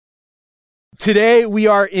Today we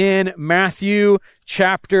are in Matthew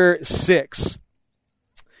chapter 6.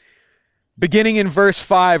 Beginning in verse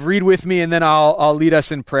 5, read with me and then I'll lead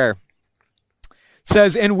us in prayer. It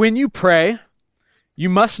says, "And when you pray, you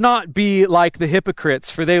must not be like the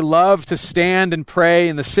hypocrites, for they love to stand and pray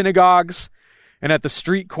in the synagogues and at the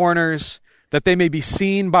street corners, that they may be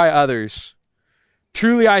seen by others.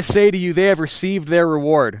 Truly I say to you, they have received their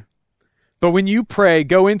reward. But when you pray,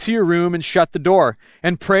 go into your room and shut the door,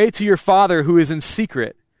 and pray to your Father who is in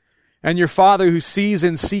secret, and your Father who sees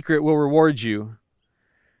in secret will reward you.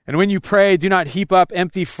 And when you pray, do not heap up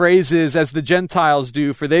empty phrases as the Gentiles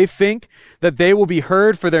do, for they think that they will be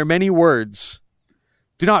heard for their many words.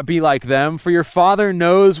 Do not be like them, for your Father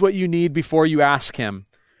knows what you need before you ask him.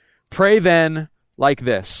 Pray then like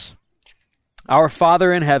this: Our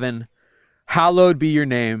Father in heaven, hallowed be your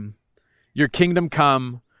name. Your kingdom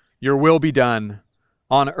come, your will be done,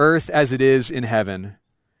 on earth as it is in heaven.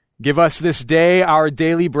 Give us this day our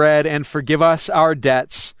daily bread, and forgive us our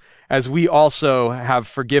debts, as we also have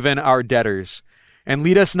forgiven our debtors. And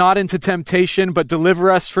lead us not into temptation, but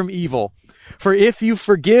deliver us from evil. For if you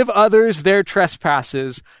forgive others their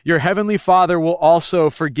trespasses, your heavenly Father will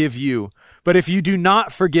also forgive you. But if you do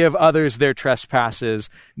not forgive others their trespasses,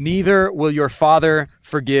 neither will your Father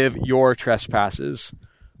forgive your trespasses."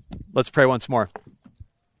 Let's pray once more.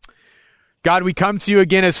 God, we come to you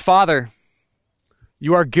again as Father.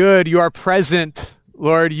 You are good. You are present.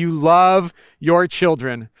 Lord, you love your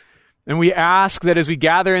children. And we ask that as we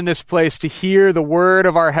gather in this place to hear the word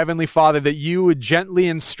of our Heavenly Father, that you would gently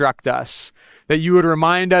instruct us, that you would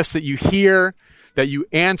remind us that you hear, that you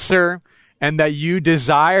answer, and that you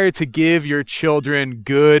desire to give your children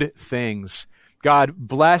good things. God,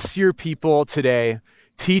 bless your people today.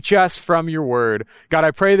 Teach us from your word. God,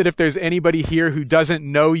 I pray that if there's anybody here who doesn't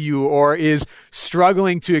know you or is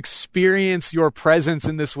struggling to experience your presence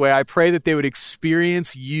in this way, I pray that they would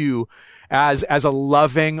experience you as a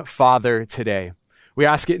loving Father today. We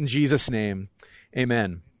ask it in Jesus' name.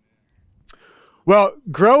 Amen. Well,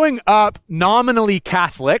 growing up nominally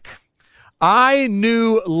Catholic, I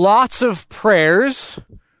knew lots of prayers,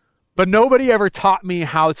 but nobody ever taught me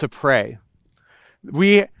how to pray.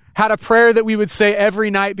 We had a prayer that we would say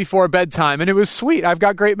every night before bedtime, and it was sweet. I've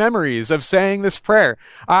got great memories of saying this prayer.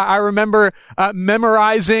 I remember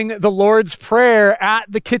memorizing the Lord's Prayer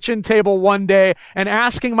at the kitchen table one day and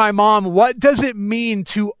asking my mom, what does it mean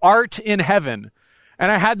to art in heaven?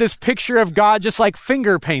 And I had this picture of God just like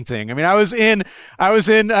finger painting. I mean, I was in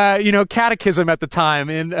catechism at the time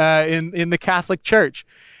in the Catholic Church.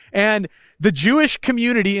 And the Jewish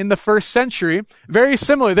community in the first century, very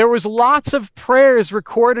similar. There was lots of prayers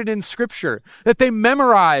recorded in Scripture that they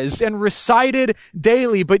memorized and recited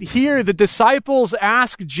daily. But here, the disciples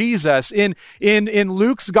ask Jesus in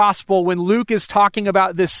Luke's gospel, when Luke is talking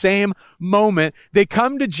about this same moment, they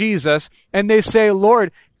come to Jesus and they say,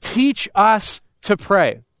 Lord, teach us to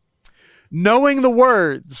pray. Knowing the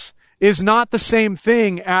words is not the same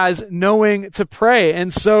thing as knowing to pray.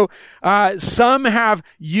 And so some have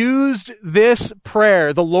used this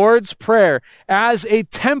prayer, the Lord's Prayer, as a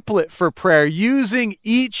template for prayer, using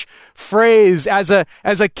each phrase as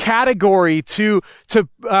a category to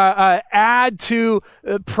add to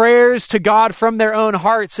prayers to God from their own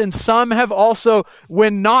hearts. And some have also,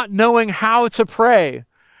 when not knowing how to pray,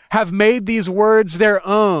 have made these words their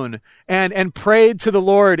own and prayed to the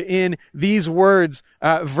Lord in these words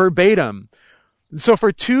verbatim. So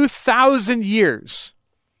for 2,000 years,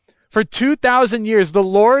 the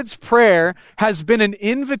Lord's Prayer has been an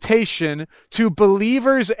invitation to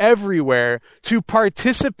believers everywhere to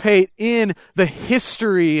participate in the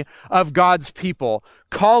history of God's people,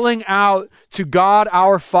 calling out to God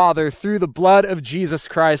our Father through the blood of Jesus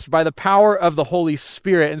Christ by the power of the Holy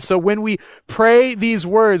Spirit. And so when we pray these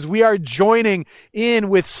words, we are joining in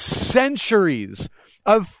with centuries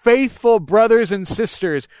of faithful brothers and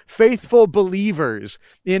sisters, faithful believers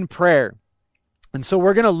in prayer. And so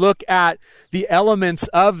we're going to look at the elements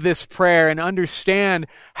of this prayer and understand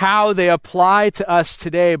how they apply to us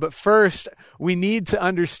today. But first, I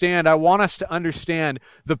want us to understand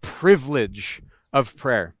the privilege of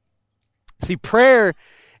prayer. See, prayer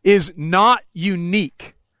is not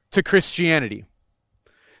unique to Christianity.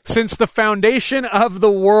 Since the foundation of the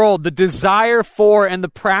world, the desire for and the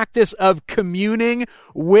practice of communing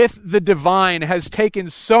with the divine has taken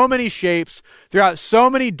so many shapes throughout so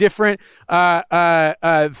many different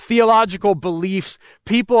theological beliefs.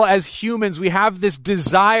 People as humans, we have this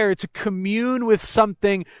desire to commune with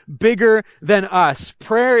something bigger than us.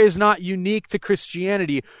 Prayer is not unique to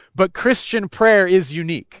Christianity, but Christian prayer is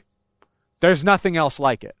unique. There's nothing else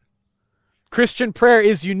like it. Christian prayer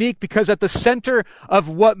is unique because at the center of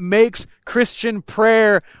what makes Christian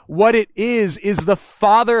prayer what it is the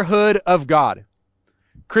fatherhood of God.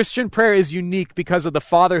 Christian prayer is unique because of the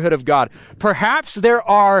fatherhood of God. Perhaps there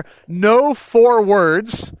are no 4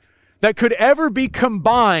 words that could ever be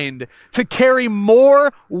combined to carry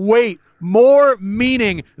more weight, more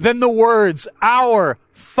meaning than the words, "Our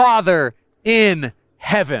Father in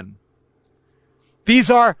heaven." These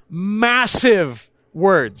are massive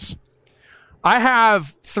words. I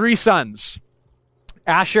have 3 sons.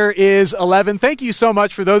 Asher is 11. Thank you so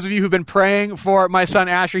much for those of you who've been praying for my son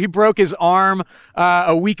Asher. He broke his arm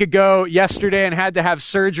a week ago yesterday and had to have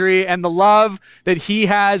surgery. And the love that he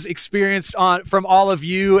has experienced from all of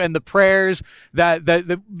you and the prayers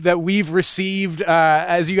that we've received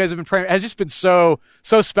as you guys have been praying has just been so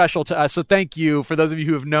special to us. So thank you for those of you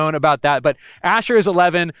who have known about that. But Asher is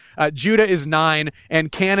 11, Judah is 9,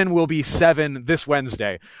 and Cannon will be 7 this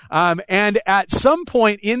Wednesday. And at some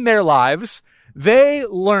point in their lives, they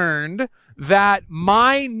learned that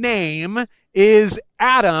my name is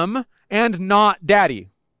Adam and not Daddy.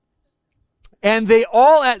 And they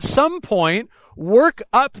all at some point work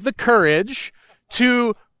up the courage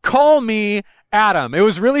to call me Adam. It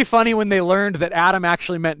was really funny when they learned that Adam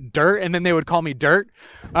actually meant dirt, and then they would call me Dirt.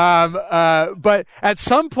 But at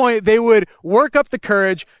some point, they would work up the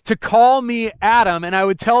courage to call me Adam, and I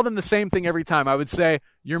would tell them the same thing every time. I would say,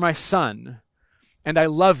 "You're my son, and I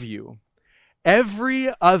love you.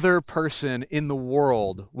 Every other person in the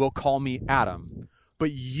world will call me Adam,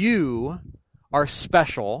 but you are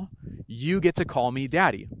special. You get to call me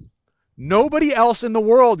Daddy. Nobody else in the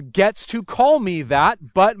world gets to call me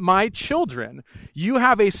that but my children. You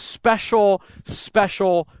have a special,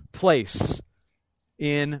 special place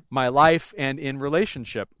in my life and in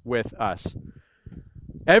relationship with us."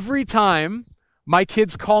 Every time my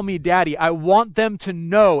kids call me Daddy, I want them to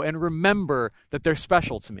know and remember that they're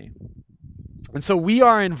special to me. And so we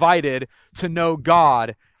are invited to know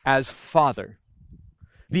God as Father.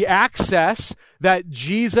 The access that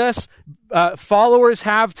Jesus followers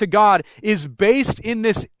have to God is based in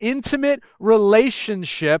this intimate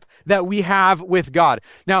relationship that we have with God.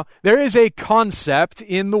 Now, there is a concept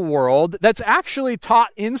in the world that's actually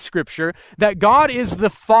taught in Scripture that God is the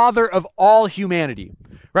Father of all humanity.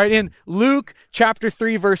 Right? In Luke chapter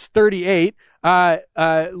 3, verse 38,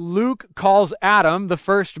 Luke calls Adam, the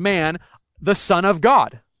first man, the Son of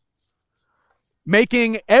God,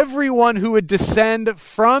 making everyone who would descend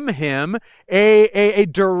from him a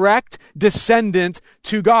direct descendant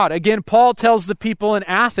to God. Again, Paul tells the people in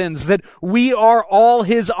Athens that we are all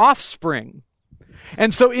his offspring.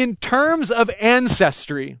 And so in terms of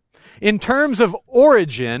ancestry, in terms of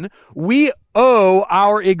origin, we owe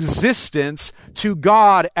our existence to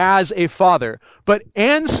God as a father. But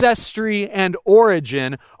ancestry and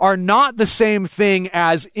origin are not the same thing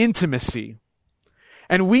as intimacy.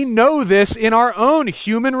 And we know this in our own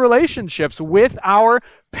human relationships with our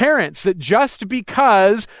parents, that just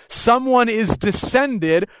because someone is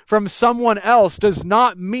descended from someone else does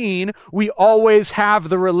not mean we always have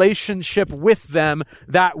the relationship with them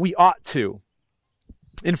that we ought to.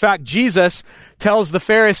 In fact, Jesus tells the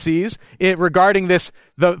Pharisees regarding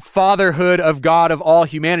the fatherhood of God of all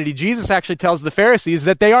humanity. Jesus actually tells the Pharisees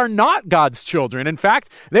that they are not God's children. In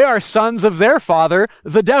fact, they are sons of their father,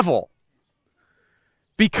 the devil.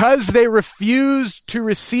 Because they refused to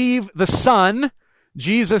receive the Son,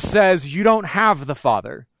 Jesus says, you don't have the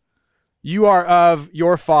Father. You are of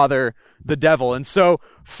your father, the devil. And so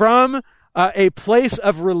from a place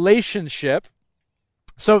of relationship,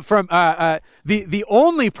 from the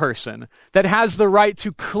only person that has the right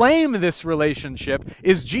to claim this relationship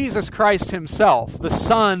is Jesus Christ himself, the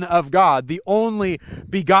Son of God, the only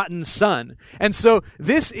begotten Son. And so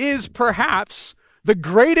this is perhaps the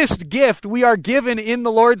greatest gift we are given in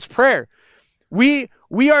the Lord's Prayer. We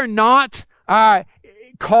are not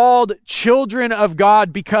called children of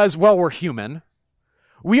God because, well, we're human.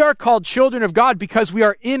 We are called children of God because we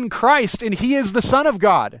are in Christ and he is the Son of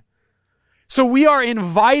God. So we are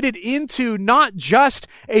invited into not just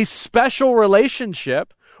a special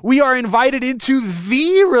relationship, we are invited into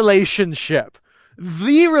the relationship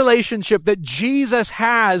that Jesus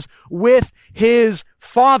has with his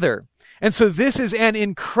Father. And so this is an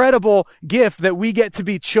incredible gift that we get to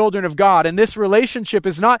be children of God. And this relationship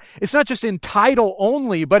it's not just in title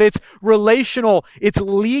only, but it's relational, it's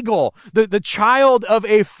legal. The child of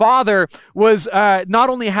a father was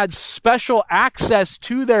not only had special access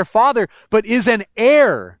to their father, but is an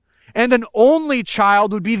heir. and an only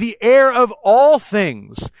child would be the heir of all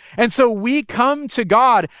things. And so we come to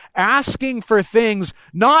God asking for things,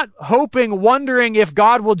 not hoping, wondering if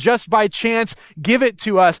God will just by chance give it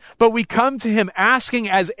to us, but we come to him asking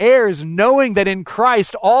as heirs, knowing that in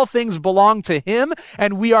Christ all things belong to him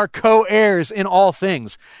and we are co-heirs in all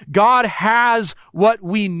things. God has what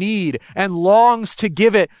we need and longs to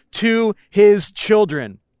give it to his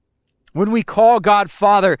children. When we call God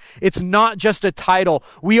Father, it's not just a title.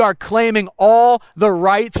 We are claiming all the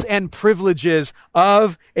rights and privileges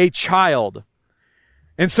of a child.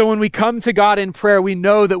 And so when we come to God in prayer, we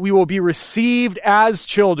know that we will be received as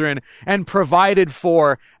children and provided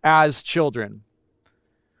for as children.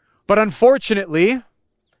 But unfortunately,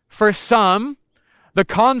 for some, the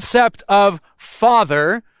concept of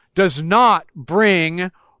father does not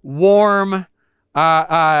bring warm,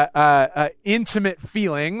 intimate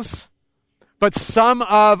feelings. But some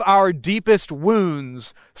of our deepest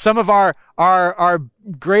wounds, some of our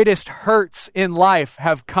greatest hurts in life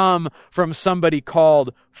have come from somebody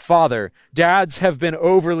called father. Dads have been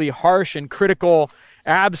overly harsh and critical,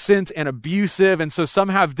 absent and abusive, and so some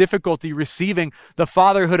have difficulty receiving the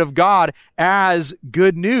fatherhood of God as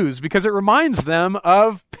good news because it reminds them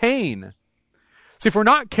of pain. So if we're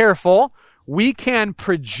not careful, we can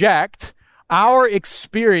project our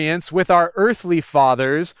experience with our earthly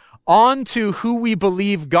fathers onto who we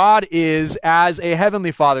believe God is as a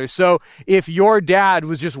heavenly father. So if your dad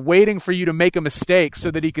was just waiting for you to make a mistake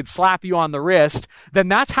so that he could slap you on the wrist, then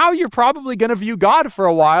that's how you're probably going to view God for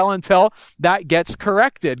a while until that gets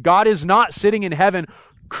corrected. God is not sitting in heaven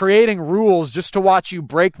creating rules just to watch you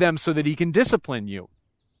break them so that he can discipline you.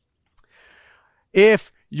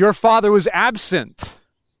 If your father was absent,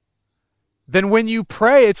 then when you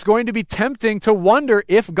pray, it's going to be tempting to wonder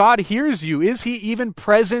if God hears you. Is he even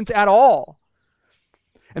present at all?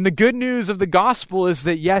 And the good news of the gospel is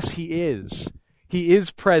that yes, he is. He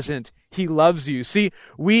is present. He loves you. See,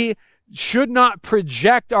 we should not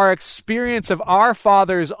project our experience of our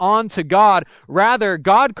fathers onto God. Rather,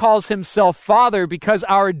 God calls himself Father because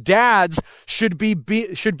our dads should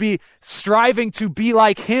be striving to be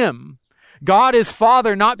like him. God is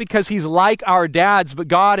Father not because he's like our dads, but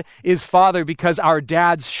God is Father because our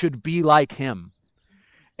dads should be like him.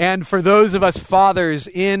 And for those of us fathers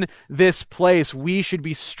in this place, we should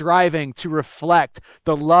be striving to reflect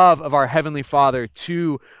the love of our Heavenly Father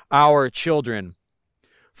to our children.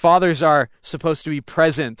 Fathers are supposed to be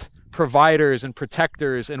present, providers and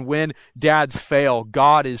protectors, and when dads fail,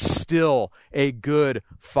 God is still a good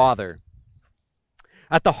Father.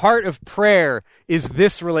 At the heart of prayer is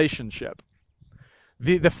this relationship.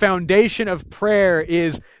 The foundation of prayer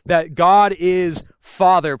is that God is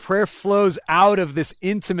Father. Prayer flows out of this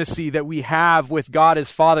intimacy that we have with God as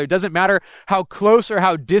Father. It doesn't matter how close or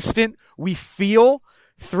how distant we feel.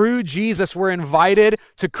 Through Jesus, we're invited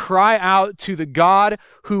to cry out to the God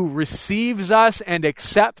who receives us and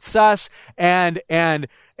accepts us and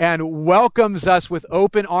welcomes us with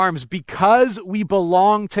open arms because we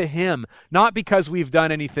belong to him. Not because we've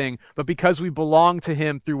done anything, but because we belong to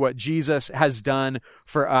him through what Jesus has done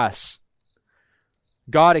for us.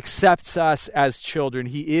 God accepts us as children.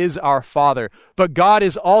 He is our Father. But God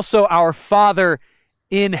is also our Father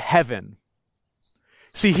in heaven.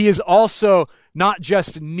 See, he is also not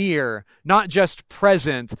just near, not just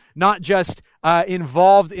present, not just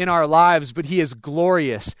involved in our lives, but he is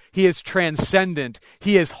glorious. He is transcendent.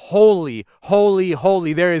 He is holy, holy,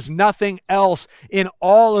 holy. There is nothing else in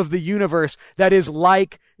all of the universe that is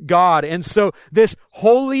like God. And so this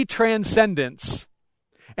holy transcendence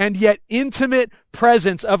and yet intimate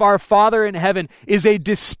presence of our Father in heaven is a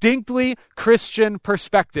distinctly Christian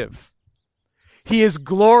perspective. He is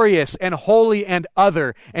glorious and holy and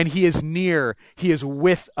other, and he is near. He is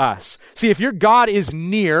with us. See, if your God is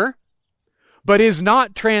near, but is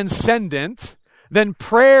not transcendent, then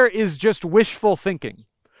prayer is just wishful thinking.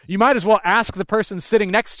 You might as well ask the person sitting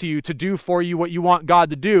next to you to do for you what you want God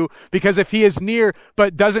to do, because if he is near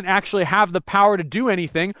but doesn't actually have the power to do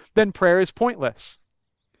anything, then prayer is pointless.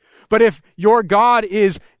 But if your God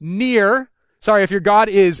is if your God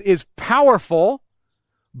is powerful,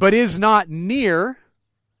 but is not near,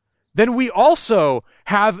 then we also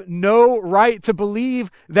have no right to believe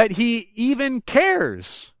that he even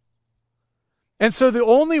cares. And so the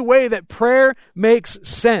only way that prayer makes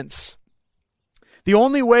sense, the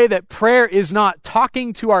only way that prayer is not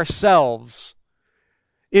talking to ourselves,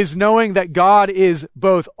 is knowing that God is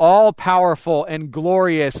both all-powerful and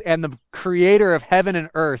glorious and the creator of heaven and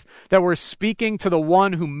earth, that we're speaking to the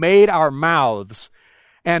one who made our mouths,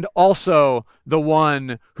 and also the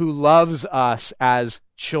one who loves us as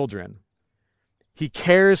children. He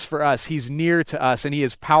cares for us. He's near to us, and he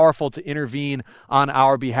is powerful to intervene on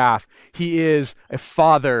our behalf. He is a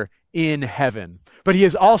Father in heaven, but he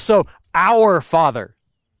is also our Father.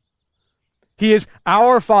 He is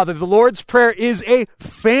our Father. The Lord's Prayer is a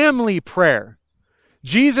family prayer.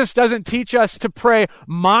 Jesus doesn't teach us to pray,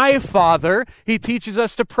 my Father. He teaches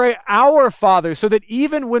us to pray, our Father, so that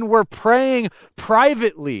even when we're praying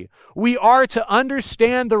privately, we are to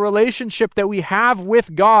understand the relationship that we have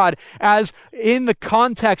with God as in the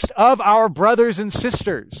context of our brothers and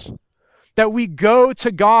sisters. That we go to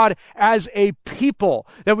God as a people,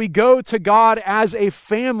 that we go to God as a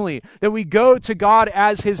family, that we go to God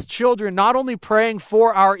as his children, not only praying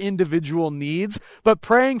for our individual needs, but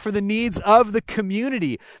praying for the needs of the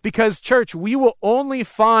community. Because, church, we will only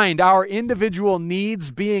find our individual needs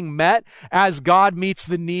being met as God meets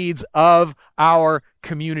the needs of our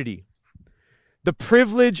community. The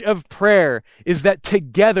privilege of prayer is that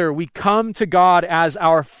together we come to God as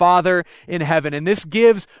our Father in heaven. And this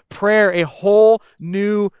gives prayer a whole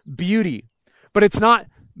new beauty. But it's not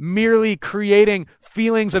merely creating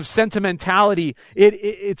feelings of sentimentality.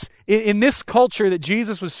 It's in this culture that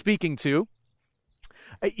Jesus was speaking to,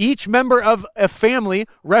 each member of a family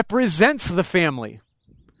represents the family.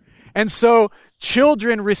 And so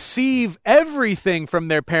children receive everything from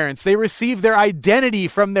their parents. They receive their identity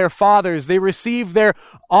from their fathers. They receive their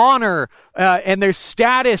honor and their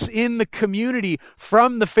status in the community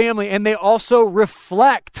from the family. And they also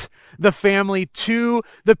reflect the family to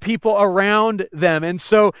the people around them. And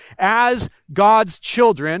so as God's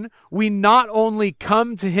children, we not only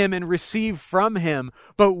come to him and receive from him,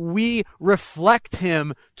 but we reflect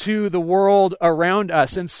him to the world around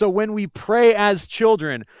us. And so when we pray as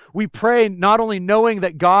children, we pray not only knowing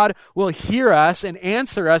that God will hear us and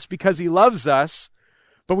answer us because he loves us,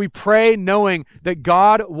 but we pray knowing that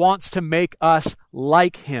God wants to make us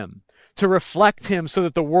like him, to reflect him so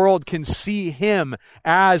that the world can see him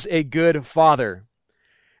as a good father.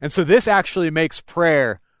 And so this actually makes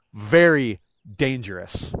prayer very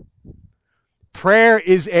dangerous. Prayer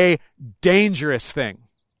is a dangerous thing,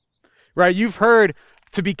 right? You've heard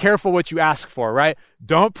to be careful what you ask for, right?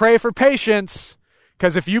 Don't pray for patience,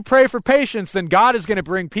 because if you pray for patience, then God is going to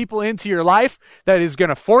bring people into your life that is going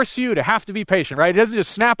to force you to have to be patient, right? He doesn't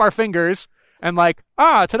just snap our fingers and like,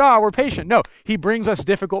 ta-da, we're patient. No, he brings us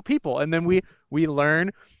difficult people, and then we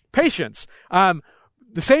learn patience. The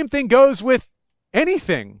same thing goes with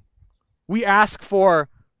anything we ask for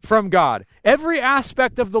from God. Every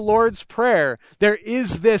aspect of the Lord's Prayer, there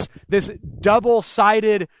is this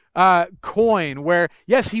double-sided coin where,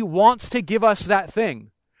 yes, he wants to give us that thing,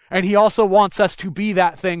 and he also wants us to be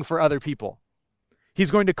that thing for other people.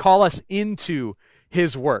 He's going to call us into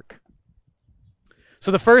his work. So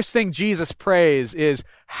the first thing Jesus prays is,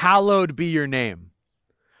 hallowed be your name.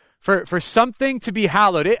 For something to be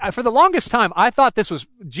hallowed, for the longest time, I thought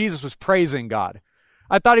Jesus was praising God.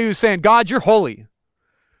 I thought he was saying, God, you're holy.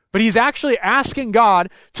 But he's actually asking God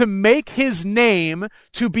to make his name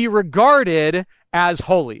to be regarded as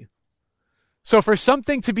holy. So for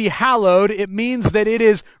something to be hallowed, it means that it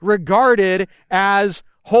is regarded as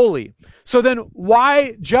holy. So then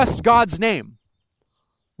why just God's name?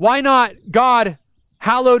 Why not God,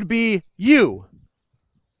 hallowed be you?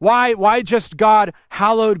 Why just God,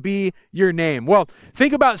 hallowed be your name? Well,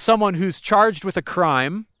 think about someone who's charged with a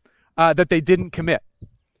crime that they didn't commit.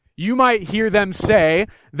 You might hear them say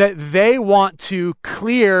that they want to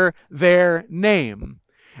clear their name.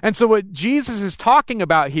 And so what Jesus is talking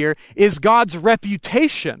about here is God's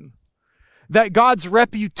reputation. That God's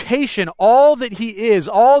reputation, all that he is,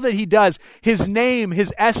 all that he does, his name,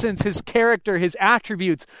 his essence, his character, his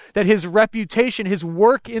attributes, that his reputation, his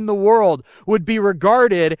work in the world would be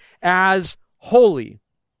regarded as holy.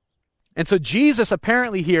 And so Jesus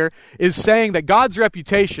apparently here is saying that God's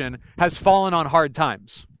reputation has fallen on hard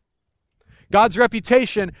times. God's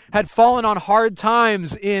reputation had fallen on hard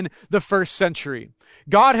times in the first century.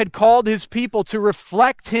 God had called his people to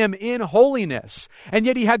reflect him in holiness, and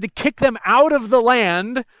yet he had to kick them out of the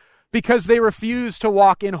land because they refused to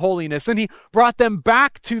walk in holiness. And he brought them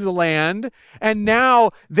back to the land, and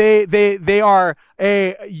now they are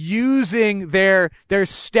using their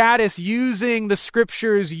status, using the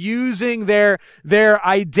scriptures, using their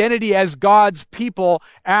identity as God's people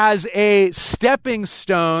as a stepping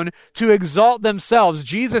stone to exalt themselves.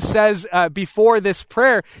 Jesus says before this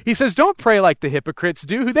prayer, he says, don't pray like the hypocrites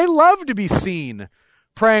do, who they love to be seen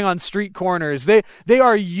praying on street corners. They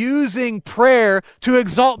are using prayer to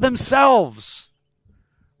exalt themselves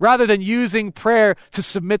rather than using prayer to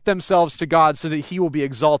submit themselves to God so that he will be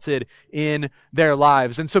exalted in their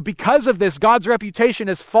lives. And so because of this, God's reputation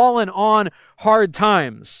has fallen on hard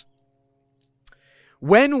times.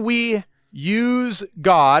 when we use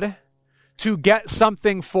God to get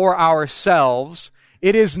something for ourselves,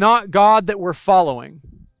 it is not God that we're following.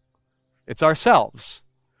 It's ourselves.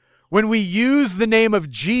 When we use the name of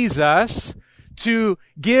Jesus to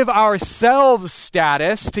give ourselves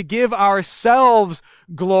status, to give ourselves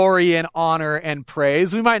glory and honor and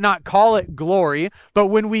praise, we might not call it glory, but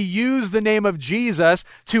when we use the name of Jesus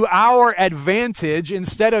to our advantage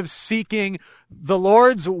instead of seeking the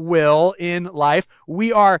Lord's will in life,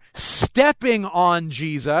 we are stepping on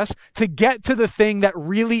Jesus to get to the thing that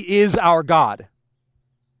really is our God.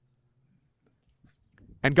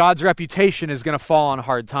 And God's reputation is going to fall on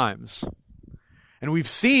hard times. And we've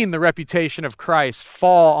seen the reputation of Christ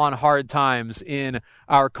fall on hard times in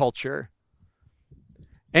our culture.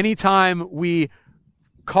 Anytime we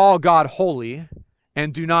call God holy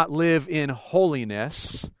and do not live in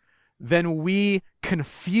holiness, then we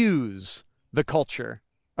confuse the culture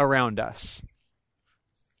around us.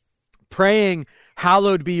 Praying,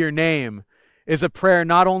 "Hallowed be your name," is a prayer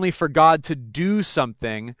not only for God to do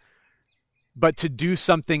something, but to do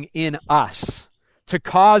something in us, to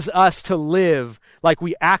cause us to live like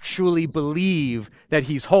we actually believe that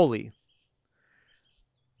He's holy.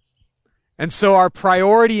 And so our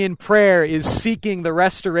priority in prayer is seeking the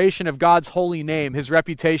restoration of God's holy name, His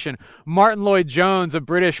reputation. Martin Lloyd-Jones, a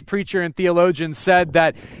British preacher and theologian, said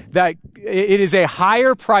that it is a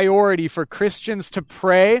higher priority for Christians to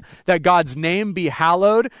pray that God's name be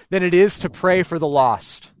hallowed than it is to pray for the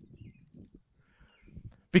lost.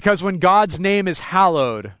 Because when God's name is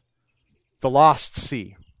hallowed, the lost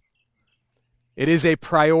see. It is a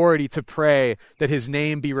priority to pray that His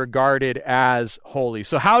name be regarded as holy.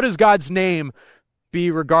 So how does God's name be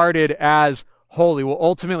regarded as holy? Well,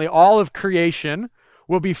 ultimately, all of creation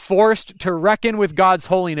will be forced to reckon with God's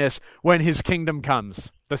holiness when His kingdom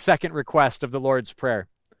comes. The second request of the Lord's Prayer.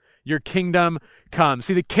 Your kingdom come.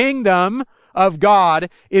 See, the kingdom of God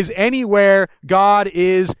is anywhere God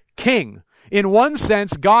is king. In one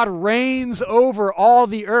sense, God reigns over all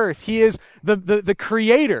the earth. He is the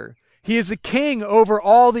creator. He is the king over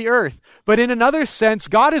all the earth. But in another sense,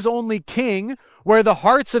 God is only king where the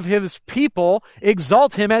hearts of His people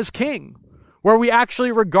exalt Him as king, where we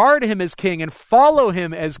actually regard Him as king and follow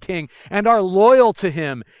Him as king and are loyal to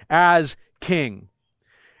Him as king.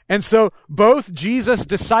 And so both Jesus'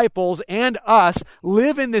 disciples and us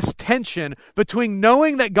live in this tension between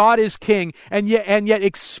knowing that God is king and yet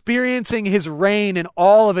experiencing His reign in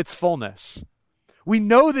all of its fullness. We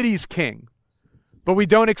know that He's king, but we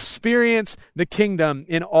don't experience the kingdom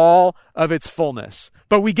in all of its fullness.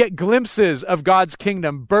 But we get glimpses of God's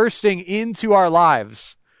kingdom bursting into our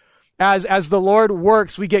lives. As the Lord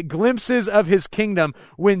works, we get glimpses of His kingdom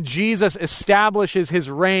when Jesus establishes His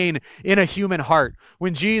reign in a human heart,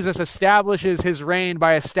 when Jesus establishes His reign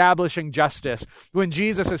by establishing justice, when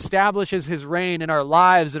Jesus establishes His reign in our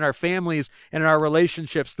lives, in our families, and in our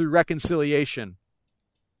relationships through reconciliation.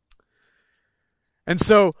 And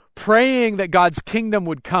so praying that God's kingdom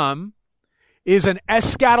would come is an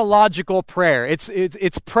eschatological prayer.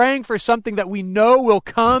 It's praying for something that we know will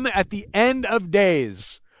come at the end of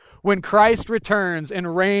days, when Christ returns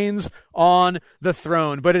and reigns on the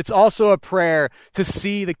throne. But it's also a prayer to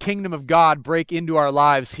see the kingdom of God break into our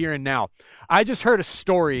lives here and now. I just heard a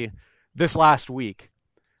story this last week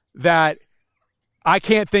that I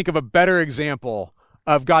can't think of a better example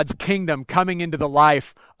of God's kingdom coming into the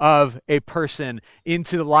life of a person,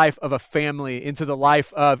 into the life of a family, into the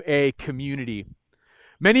life of a community.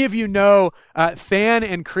 Many of you know Than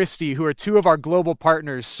and Christy, who are two of our global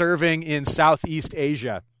partners serving in Southeast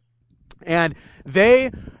Asia. And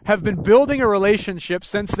they have been building a relationship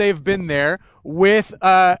since they've been there with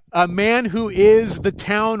a man who is the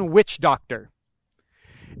town witch doctor.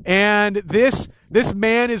 And this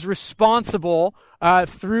man is responsible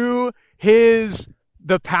through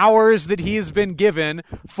the powers that he has been given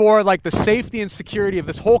for like the safety and security of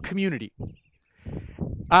this whole community.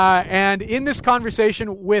 And in this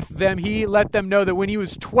conversation with them, he let them know that when he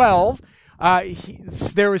was 12,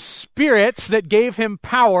 there were spirits that gave him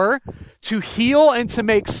power to heal and to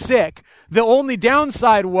make sick. The only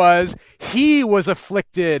downside was he was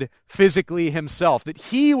afflicted physically himself, that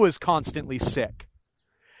he was constantly sick.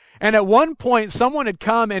 And at one point, someone had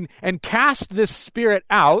come and cast this spirit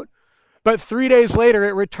out, but 3 days later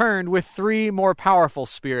it returned with 3 more powerful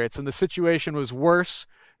spirits, and the situation was worse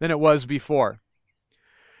than it was before.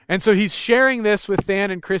 And so he's sharing this with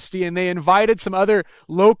Than and Christy, and they invited some other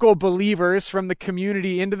local believers from the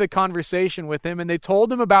community into the conversation with him, and they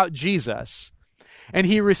told him about Jesus. and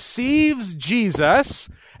he receives Jesus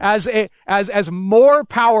as more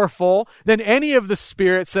powerful than any of the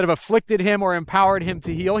spirits that have afflicted him or empowered him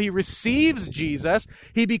to heal. He receives Jesus.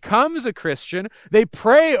 He becomes a Christian. They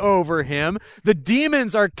pray over him. The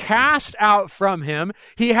demons are cast out from him.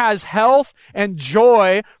 He has health and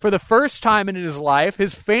joy for the first time in his life.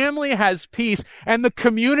 His family has peace, and the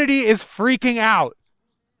community is freaking out.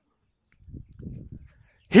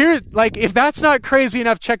 Here, like, if that's not crazy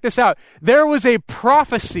enough, check this out. There was a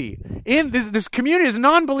prophecy in this community, is a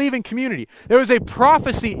non-believing community. There was a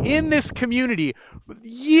prophecy in this community,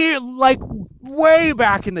 way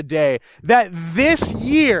back in the day, that this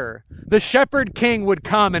year the shepherd king would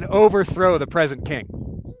come and overthrow the present king.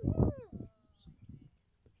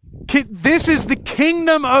 This is the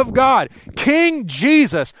kingdom of God. King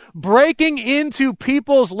Jesus breaking into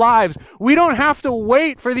people's lives. We don't have to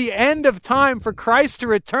wait for the end of time for Christ to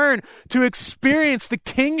return to experience the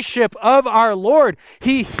kingship of our Lord.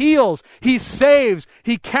 He heals. He saves.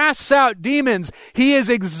 He casts out demons. He is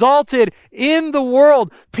exalted in the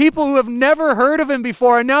world. People who have never heard of him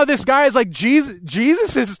before. And now this guy is like,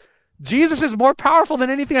 Jesus is more powerful than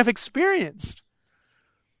anything I've experienced.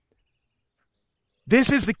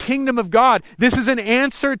 This is the kingdom of God. This is an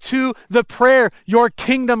answer to the prayer, your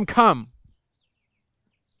kingdom come.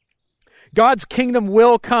 God's kingdom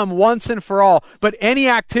will come once and for all, but any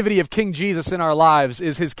activity of King Jesus in our lives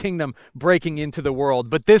is his kingdom breaking into the world.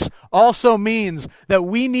 But this also means that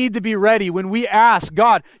we need to be ready when we ask,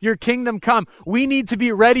 God, your kingdom come. We need to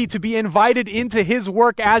be ready to be invited into his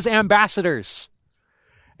work as ambassadors.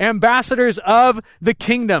 Ambassadors of the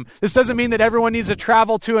kingdom. This doesn't mean that everyone needs to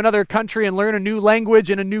travel to another country and learn a new language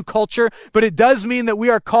and a new culture, but it does mean that we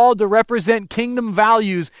are called to represent kingdom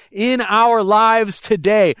values in our lives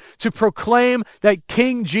today, to proclaim that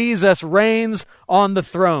King Jesus reigns on the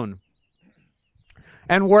throne.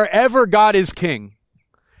 And wherever God is king,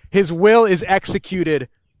 his will is executed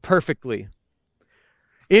perfectly.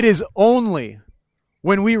 It is only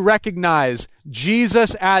when we recognize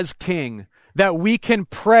Jesus as king that we can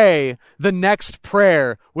pray the next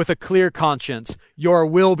prayer with a clear conscience. Your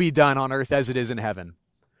will be done on earth as it is in heaven.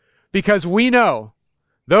 Because we know,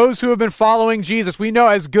 those who have been following Jesus, we know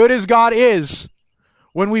as good as God is,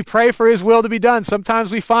 when we pray for his will to be done,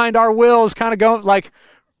 sometimes we find our will is kind of going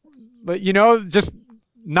just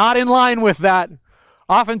not in line with that.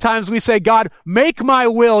 Oftentimes we say, God, make my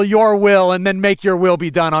will your will, and then make your will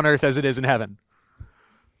be done on earth as it is in heaven.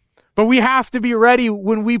 But we have to be ready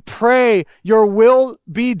when we pray, your will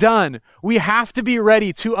be done. We have to be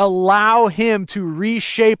ready to allow him to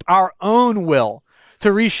reshape our own will,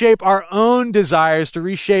 to reshape our own desires, to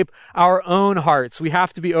reshape our own hearts. We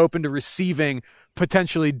have to be open to receiving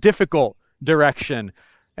potentially difficult direction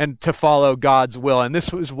and to follow God's will. And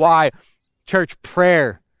this is why, church,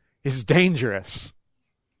 prayer is dangerous.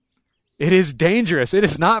 It is dangerous. It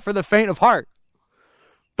is not for the faint of heart.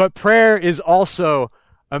 But prayer is also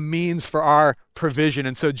a means for our provision.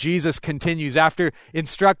 And so Jesus continues, after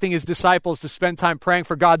instructing his disciples to spend time praying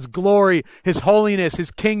for God's glory, his holiness,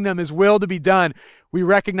 his kingdom, his will to be done, we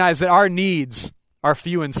recognize that our needs are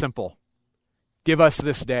few and simple. Give us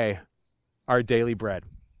this day our daily bread.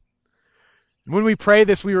 When we pray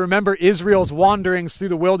this, we remember Israel's wanderings through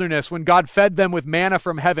the wilderness when God fed them with manna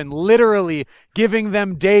from heaven, literally giving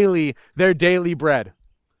them daily their daily bread,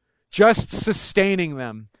 just sustaining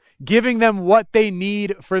them, giving them what they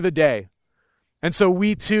need for the day. And so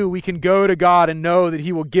we can go to God and know that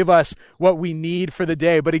he will give us what we need for the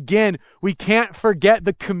day. But again, we can't forget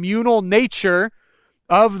the communal nature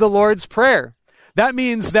of the Lord's Prayer. That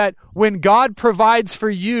means that when God provides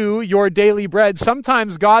for you your daily bread,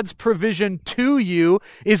 sometimes God's provision to you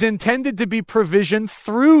is intended to be provision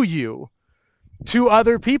through you to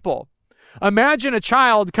other people. Imagine a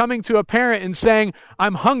child coming to a parent and saying,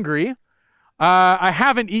 I'm hungry. I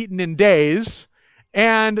haven't eaten in days,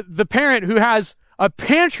 and the parent who has a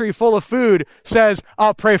pantry full of food says,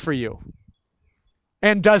 I'll pray for you,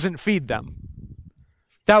 and doesn't feed them.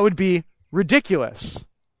 That would be ridiculous.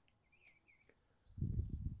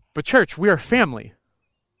 But church, we are family.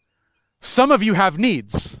 Some of you have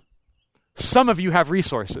needs. Some of you have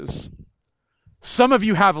resources. Some of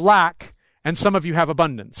you have lack, and some of you have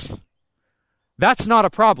abundance. That's not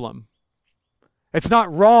a problem. It's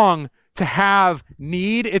not wrong to have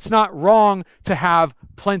need. It's not wrong to have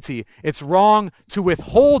plenty. It's wrong to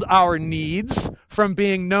withhold our needs from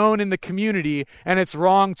being known in the community, and it's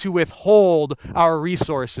wrong to withhold our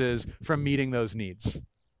resources from meeting those needs.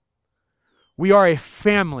 We are a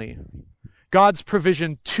family. God's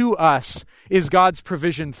provision to us is God's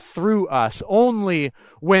provision through us. Only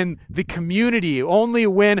when the community, only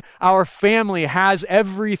when our family has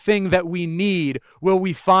everything that we need will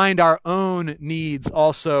we find our own needs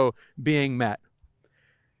also being met.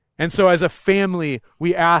 And so as a family,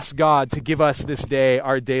 we ask God to give us this day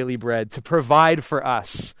our daily bread, to provide for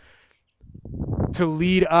us, to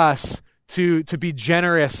lead us, to be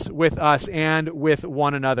generous with us and with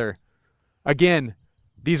one another. Again,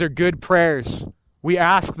 these are good prayers. We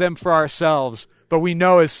ask them for ourselves, but we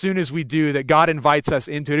know as soon as we do that God invites us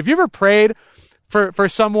into it. Have you ever prayed for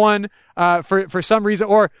someone for some reason,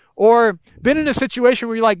 or been in a situation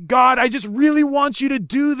where you're like, God, I just really want you to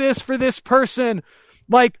do this for this person,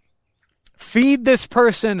 like feed this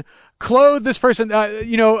person, clothe this person,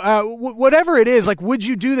 whatever it is, like, would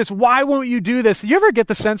you do this? Why won't you do this? You ever get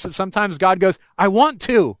the sense that sometimes God goes, I want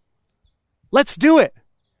to. Let's do it.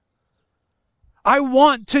 I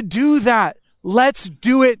want to do that. Let's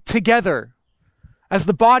do it together. As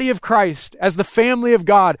the body of Christ, as the family of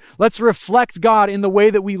God, let's reflect God in the way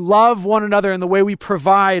that we love one another and the way we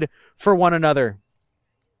provide for one another.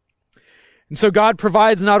 And so God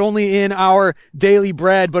provides not only in our daily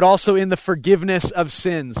bread, but also in the forgiveness of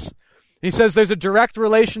sins. He says there's a direct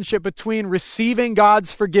relationship between receiving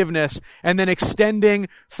God's forgiveness and then extending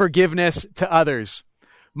forgiveness to others.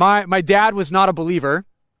 My dad was not a believer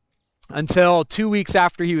until 2 weeks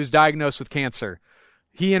after he was diagnosed with cancer.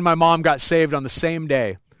 He and my mom got saved on the same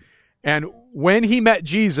day. And when he met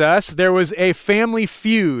Jesus, there was a family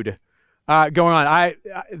feud going on.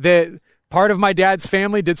 The part of my dad's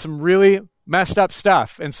family did some really messed up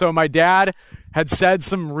stuff. And so my dad had said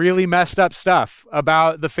some really messed up stuff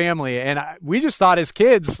about the family. And we just thought as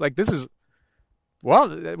kids, like, we're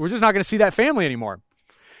just not going to see that family anymore.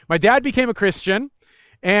 My dad became a Christian.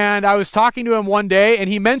 And I was talking to him one day, and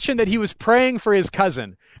he mentioned that he was praying for his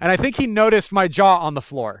cousin. And I think he noticed my jaw on the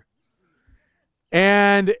floor.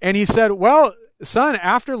 And he said, well, son,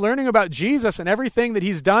 after learning about Jesus and everything that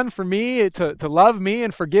he's done for me to love me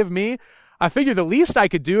and forgive me, I figure the least I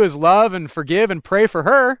could do is love and forgive and pray for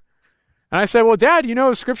her. And I said, well, Dad,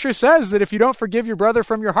 Scripture says that if you don't forgive your brother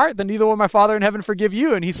from your heart, then neither will my Father in heaven forgive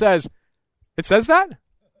you. And he says, it says that?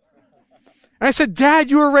 And I said,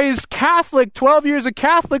 Dad, you were raised Catholic, 12 years of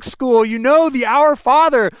Catholic school. You know the Our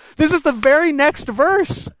Father. This is the very next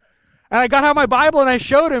verse. And I got out my Bible and I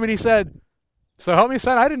showed him and he said, so help me,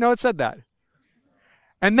 son, I didn't know it said that.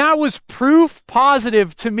 And that was proof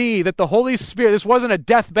positive to me that the Holy Spirit, this wasn't a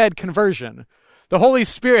deathbed conversion. The Holy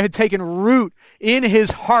Spirit had taken root in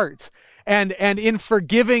his heart. And in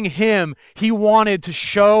forgiving him, he wanted to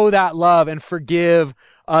show that love and forgive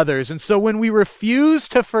others. And so when we refuse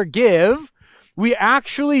to forgive, we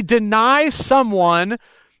actually deny someone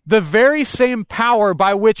the very same power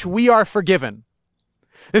by which we are forgiven.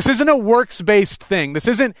 This isn't a works-based thing. This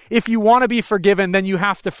isn't if you want to be forgiven, then you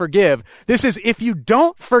have to forgive. This is if you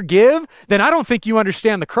don't forgive, then I don't think you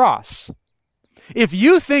understand the cross. If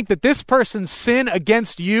you think that this person's sin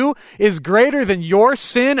against you is greater than your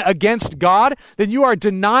sin against God, then you are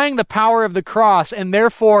denying the power of the cross, and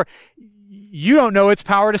therefore you don't know its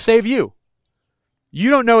power to save you. You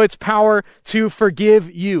don't know its power to forgive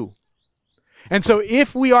you. And so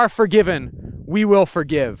if we are forgiven, we will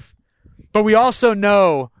forgive. But we also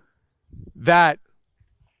know that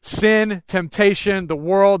sin, temptation, the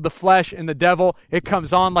world, the flesh, and the devil, it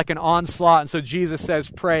comes on like an onslaught. And so Jesus says,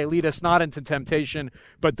 pray, lead us not into temptation,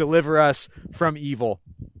 but deliver us from evil.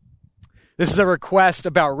 This is a request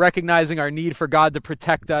about recognizing our need for God to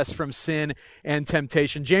protect us from sin and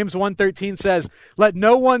temptation. James 1:13 says, let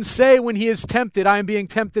no one say when he is tempted, I am being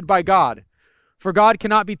tempted by God. For God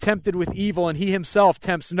cannot be tempted with evil, and he himself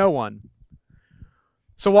tempts no one.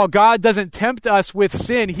 So while God doesn't tempt us with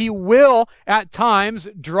sin, he will at times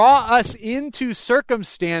draw us into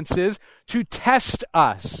circumstances to test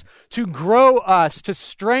us, to grow us, to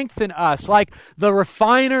strengthen us. Like the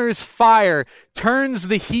refiner's fire turns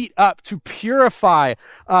the heat up to purify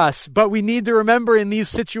us. But we need to remember in these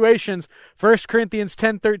situations, 1 Corinthians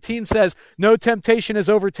 10:13 says, no temptation has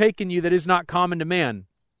overtaken you that is not common to man.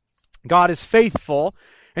 God is faithful,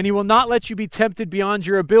 and he will not let you be tempted beyond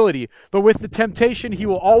your ability. But with the temptation, he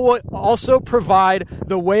will also provide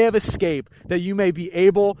the way of escape that you may be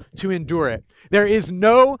able to endure it. There is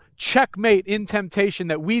no checkmate in temptation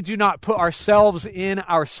that we do not put ourselves in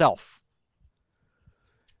ourselves.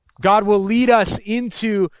 God will lead us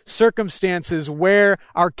into circumstances where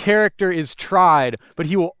our character is tried, but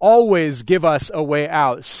he will always give us a way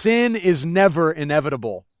out. Sin is never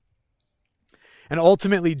inevitable. And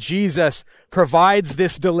ultimately, Jesus provides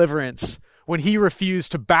this deliverance when he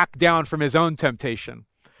refused to back down from his own temptation.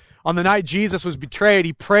 On the night Jesus was betrayed,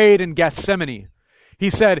 he prayed in Gethsemane. He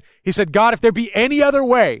said, God, if there be any other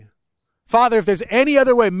way, Father, if there's any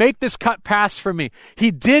other way, make this cup pass from me.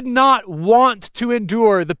 He did not want to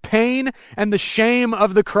endure the pain and the shame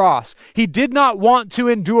of the cross. He did not want to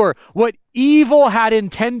endure what evil had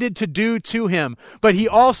intended to do to him. But he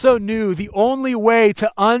also knew the only way to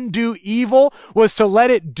undo evil was to let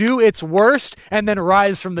it do its worst and then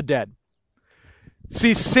rise from the dead.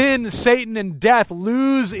 See, sin, Satan, and death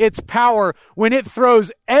lose its power when it throws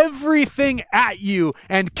everything at you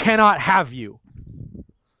and cannot have you.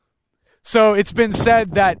 So it's been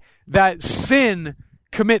said that sin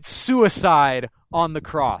commits suicide on the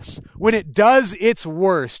cross. When it does its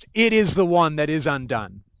worst, it is the one that is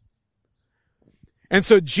undone. And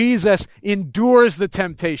so Jesus endures the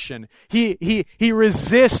temptation. He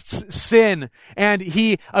resists sin, and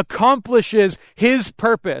he accomplishes his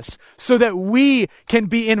purpose so that we can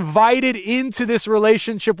be invited into this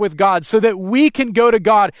relationship with God, so that we can go to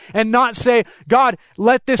God and not say, God,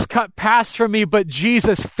 let this cup pass from me, but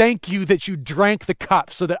Jesus, thank you that you drank the cup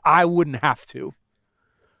so that I wouldn't have to.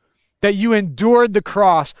 That you endured the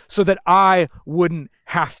cross so that I wouldn't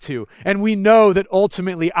have to. And we know that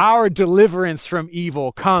ultimately our deliverance from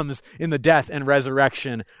evil comes in the death and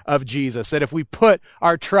resurrection of Jesus. That if we put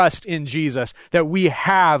our trust in Jesus, that we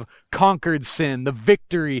have conquered sin. The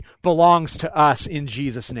victory belongs to us in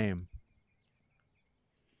Jesus' name.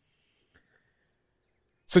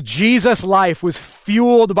 So Jesus' life was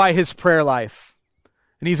fueled by his prayer life.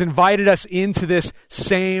 And he's invited us into this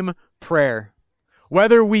same prayer.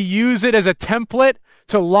 Whether we use it as a template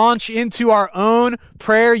to launch into our own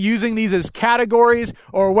prayer using these as categories,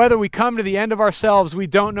 or whether we come to the end of ourselves, we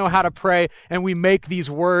don't know how to pray, and we make these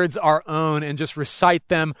words our own and just recite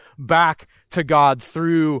them back to God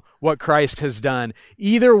through what Christ has done.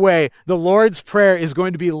 Either way, the Lord's Prayer is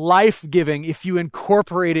going to be life-giving if you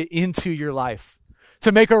incorporate it into your life.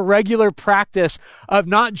 To make a regular practice of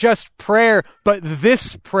not just prayer, but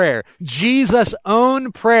this prayer, Jesus'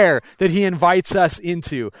 own prayer that he invites us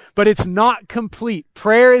into. But it's not complete.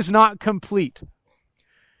 Prayer is not complete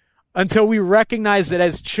until we recognize that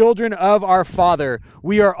as children of our Father,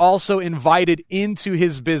 we are also invited into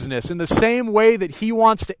his business. In the same way that he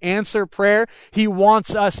wants to answer prayer, he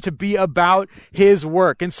wants us to be about his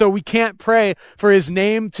work. And so we can't pray for his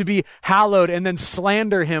name to be hallowed and then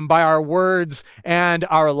slander him by our words and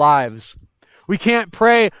our lives. We can't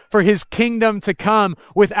pray for his kingdom to come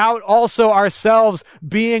without also ourselves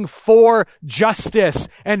being for justice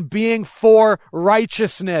and being for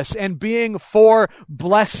righteousness and being for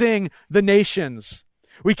blessing the nations.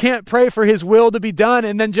 We can't pray for his will to be done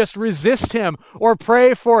and then just resist him, or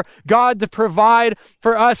pray for God to provide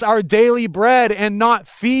for us our daily bread and not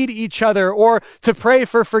feed each other, or to pray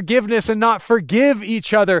for forgiveness and not forgive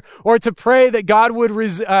each other, or to pray that God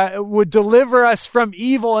would deliver us from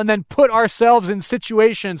evil and then put ourselves in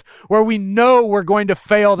situations where we know we're going to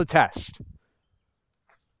fail the test.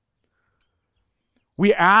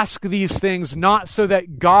 We ask these things not so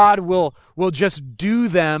that God will just do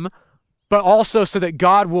them, but also so that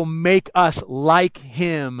God will make us like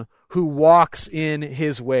him who walks in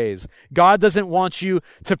his ways. God doesn't want you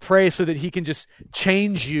to pray so that he can just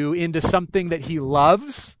change you into something that he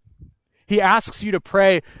loves. He asks you to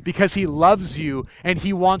pray because he loves you and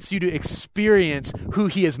he wants you to experience who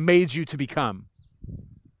he has made you to become.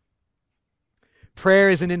 Prayer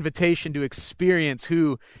is an invitation to experience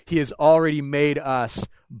who he has already made us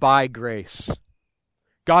by grace.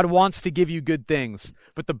 God wants to give you good things,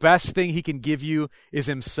 but the best thing he can give you is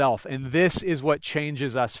himself. And this is what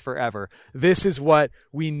changes us forever. This is what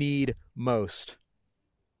we need most.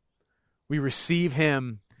 We receive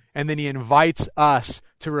him, and then he invites us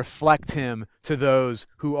to reflect him to those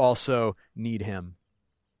who also need him.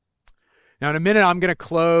 Now, in a minute, I'm going to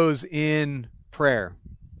close in prayer.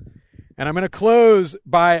 And I'm going to close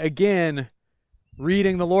by, again,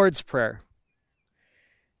 reading the Lord's Prayer.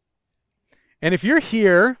 And if you're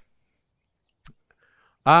here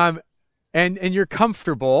and you're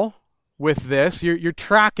comfortable with this, you're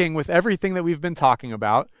tracking with everything that we've been talking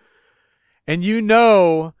about, and you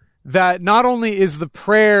know that not only is the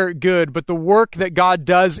prayer good, but the work that God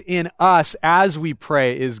does in us as we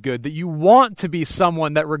pray is good, that you want to be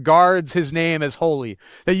someone that regards his name as holy,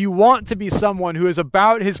 that you want to be someone who is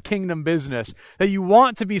about his kingdom business, that you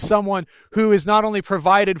want to be someone who is not only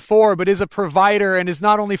provided for, but is a provider and is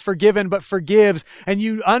not only forgiven, but forgives, and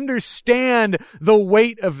you understand the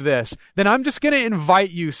weight of this, then I'm just going to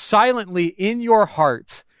invite you silently in your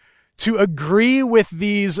heart to agree with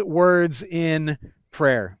these words in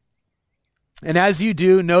prayer. And as you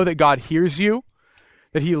do, know that God hears you,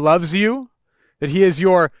 that he loves you, that he is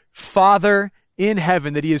your Father in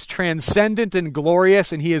heaven, that he is transcendent and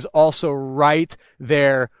glorious, and he is also right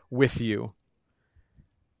there with you.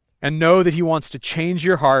 And know that he wants to change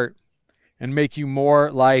your heart and make you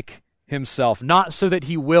more like himself, not so that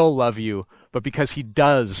he will love you, but because he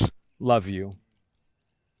does love you.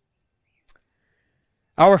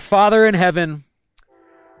 Our Father in heaven,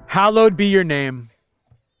 hallowed be your name.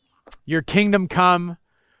 Your kingdom come,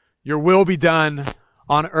 your will be done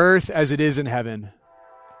on earth as it is in heaven.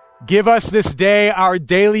 Give us this day our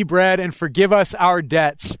daily bread, and forgive us our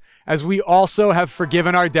debts as we also have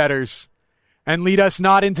forgiven our debtors. And lead us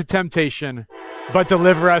not into temptation, but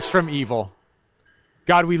deliver us from evil.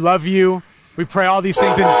 God, we love you. We pray all these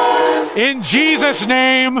things in Jesus'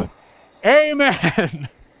 name. Amen.